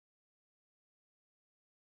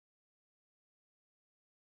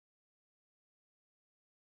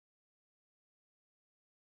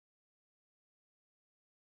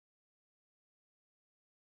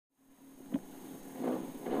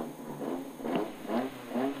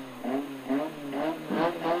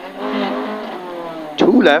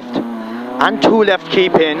2 left, and 2 left,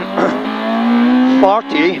 keep in.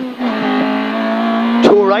 40,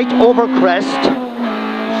 2 right over crest,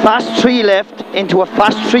 fast 3 left into a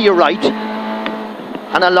fast 3 right,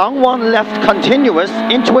 and a long 1 left continuous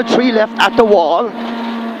into a 3 left at the wall,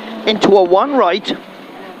 into a 1 right,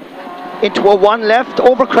 into a 1 left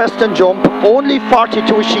over crest and jump, only 40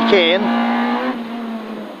 to a chicane,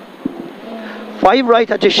 5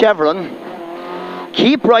 right at the chevron,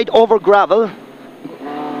 keep right over gravel,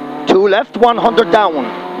 2 left 100 down,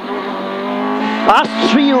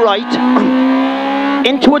 fast 3 right,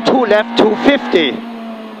 into a 2 left 250,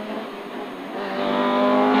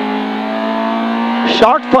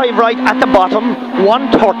 short 5 right at the bottom,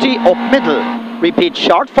 130 up middle, repeat,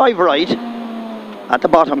 short 5 right at the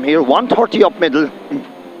bottom here, 130 up middle,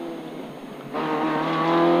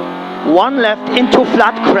 1 left into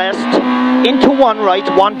flat crest, into 1 right,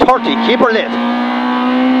 130, keep her lit,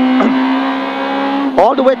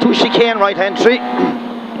 all the way to chicane right entry.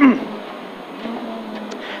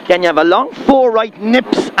 Then you have a long 4 right,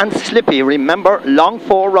 nips and slippy, remember, long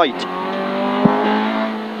 4 right,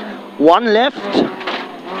 1 left,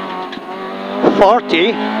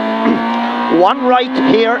 40, 1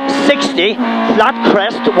 right here, 60, flat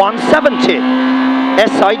crest, 170,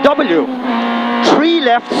 SIW, 3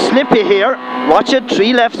 left slippy here, watch it,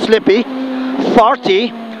 3 left slippy,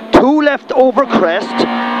 40, 2 left over crest,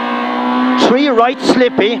 3 right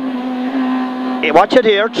slippy, watch it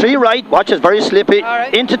here, 3 right, watch it, very slippy,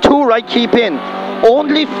 right. Into 2 right, keep in,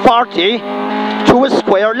 only 40 to a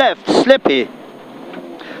square left, slippy,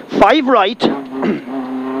 5 right,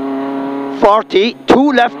 40,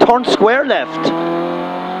 2 left, turn square left,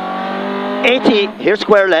 80, here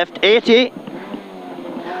square left, 80,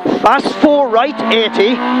 fast 4 right,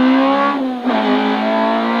 80,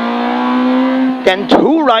 then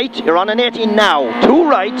 2 right, you're on an 80 now, 2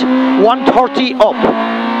 right, 130 up,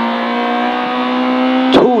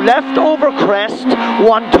 2 left over crest,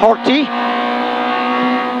 130,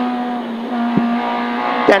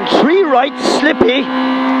 then 3 right slippy,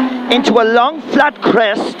 into a long flat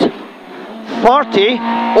crest, 40,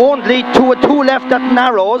 only to a 2 left that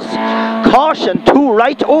narrows, caution, 2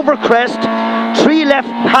 right over crest, 3 left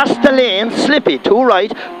past the lane, slippy, 2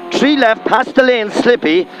 right, 3 left past the lane,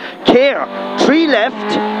 slippy, care, 3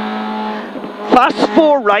 left, fast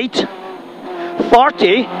 4 right,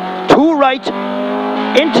 40, 2 right,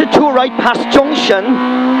 into 2 right past junction,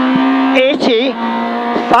 80,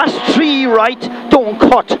 fast 3 right, don't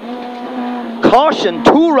cut, caution,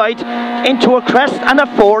 2 right, into a crest and a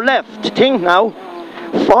 4 left, think now,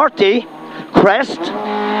 40, crest,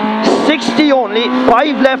 60 only,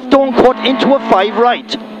 5 left, don't cut, into a 5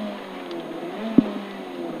 right.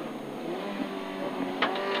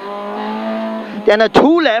 Then a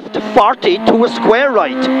 2 left, 40 to a square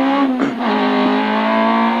right.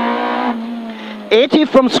 80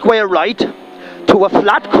 from square right to a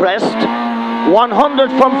flat crest,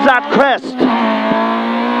 100 from flat crest.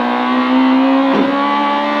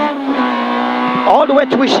 All the way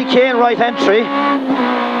to a chicane right entry.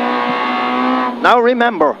 Now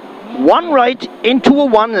remember, 1 right into a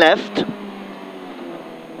 1 left,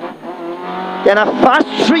 then a fast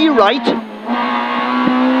 3 right,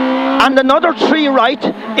 and another 3 right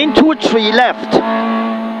into a 3 left.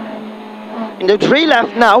 In the 3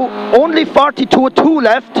 left now, only 40 to a 2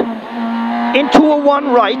 left, into a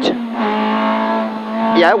 1 right.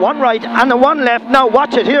 Yeah, 1 right and a 1 left. Now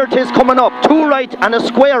watch it, here it is coming up. 2 right and a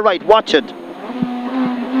square right, watch it.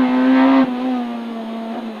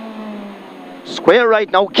 Square right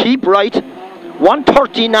now, keep right.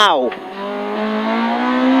 130 now.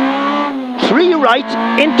 3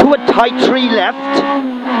 right into a tight 3 left.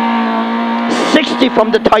 60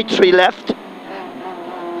 from the tight 3 left.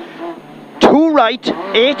 2 right,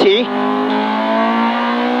 80.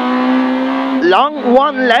 Long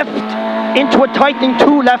 1 left into a tightening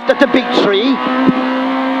 2 left at the big 3.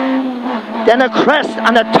 Then a crest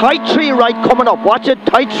and a tight 3 right coming up. Watch it,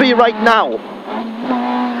 tight 3 right now.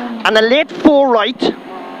 And a late 4 right,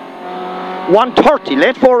 130,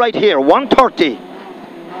 late 4 right here, 130.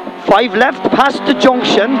 5 left past the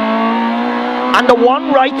junction, and the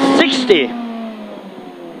 1 right, 60.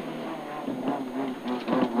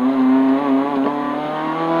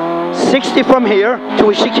 .60 from here to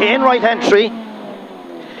a chicane right entry,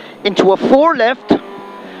 into a 4 left,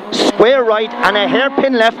 square right, and a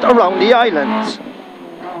hairpin left around the islands.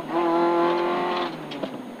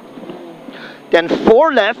 Then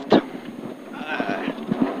 4 left,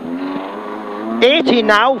 80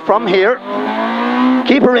 now from here,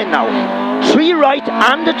 keep her in now, 3 right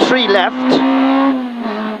and a 3 left,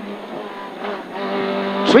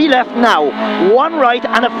 3 left now, 1 right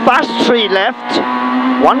and a fast 3 left,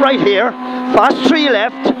 1 right here, fast 3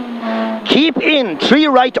 left, keep in, 3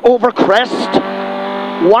 right over crest,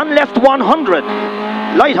 1 left 100,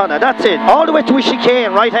 light on it, that's it, all the way to a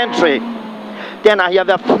chicane, right entry. Then I have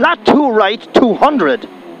a flat 2 right, 200.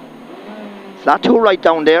 Flat 2 right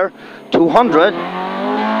down there, 200.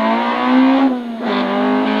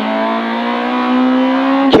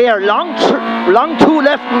 Here, long 2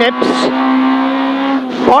 left nips,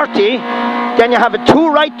 40. Then you have a 2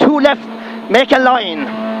 right, 2 left, make a line.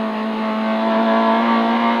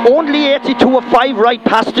 Only 80 to a 5 right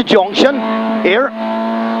past the junction. Here,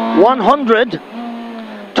 100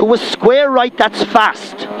 to a square right, that's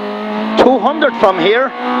fast. 200 from here.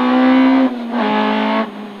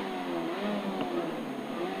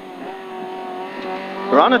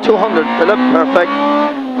 We're on a 200, Philip, perfect.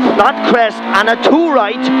 Flat crest and a 2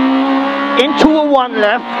 right, into a 1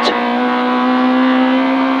 left,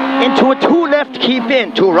 into a 2 left, keep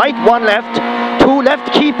in, 2 right, 1 left, 2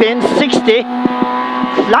 left, keep in, 60.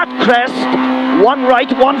 Flat crest, 1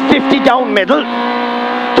 right, 150 down middle,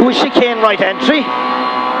 to a chicane right entry.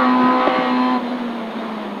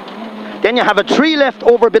 Then you have a 3 left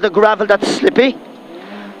over a bit of gravel that's slippy,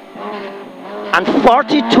 and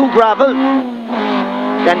 42 gravel,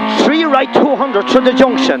 then 3 right 200 through the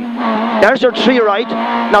junction. There's your 3 right.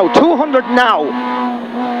 Now 200 now,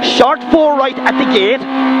 short 4 right at the gate,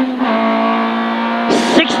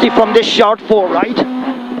 60 from this short 4 right,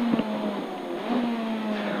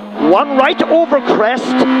 1 right over crest,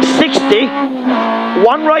 60,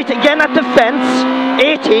 1 right again at the fence,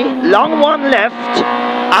 80, long 1 left,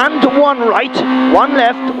 and 1 right, 1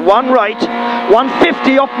 left, 1 right,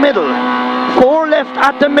 150 up middle, 4 left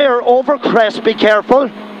at the mirror over crest, be careful,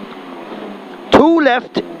 2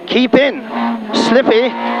 left, keep in,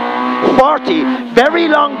 slippy, 40, very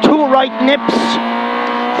long 2 right nips,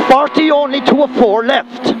 40 only to a 4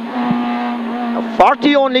 left,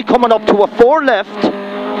 40 only coming up to a 4 left,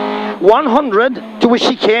 100 to a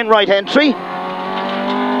chicane right entry.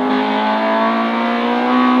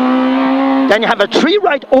 Then you have a 3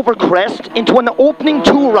 right over crest into an opening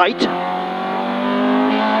 2 right.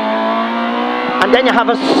 And then you have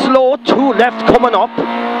a slow 2 left coming up,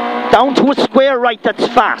 down to a square right that's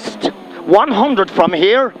fast. 100 from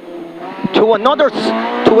here to another,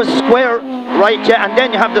 to a square right, yeah, and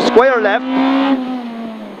then you have the square left.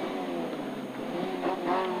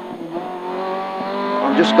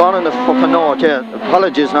 I'm just gone in the fucking note, yeah,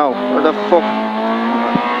 apologies now, where the fuck?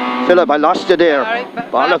 Philip, I lost you there. Sorry,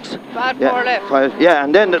 bollocks. Bad yeah, 4 left. Yeah,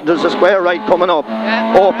 and then there's a square right coming up.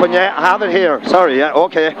 Yeah. Open, yeah, I have it here. Sorry, yeah,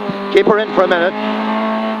 okay. Keep her in for a minute.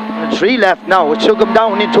 3 left now. It should come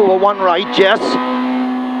down into a 1 right, yes.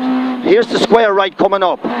 Here's the square right coming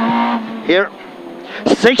up. Here.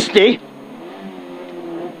 60.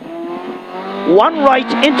 1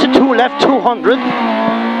 right into 2 left, 200.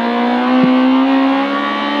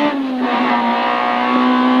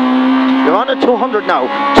 You're on a 200 now.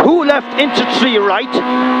 2 left into 3 right.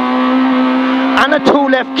 And a 2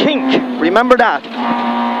 left kink. Remember that.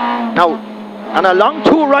 Now, and a long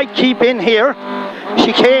 2 right, keep in here.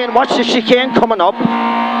 Chicane, watch the chicane coming up.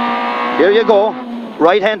 Here you go.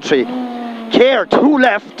 Right entry. Care, 2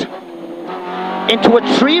 left. Into a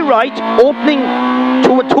 3 right, opening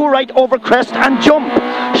to a 2 right over crest and jump.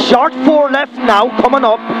 Short 4 left now, coming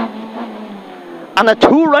up. And a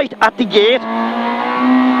 2 right at the gate.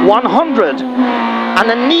 100, and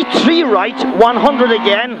a neat 3 right, 100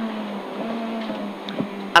 again,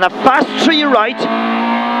 and a fast 3 right,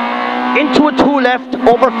 into a 2 left,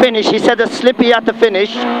 over finish. He said a slippy at the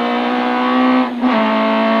finish.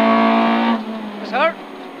 Sir?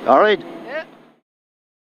 All right.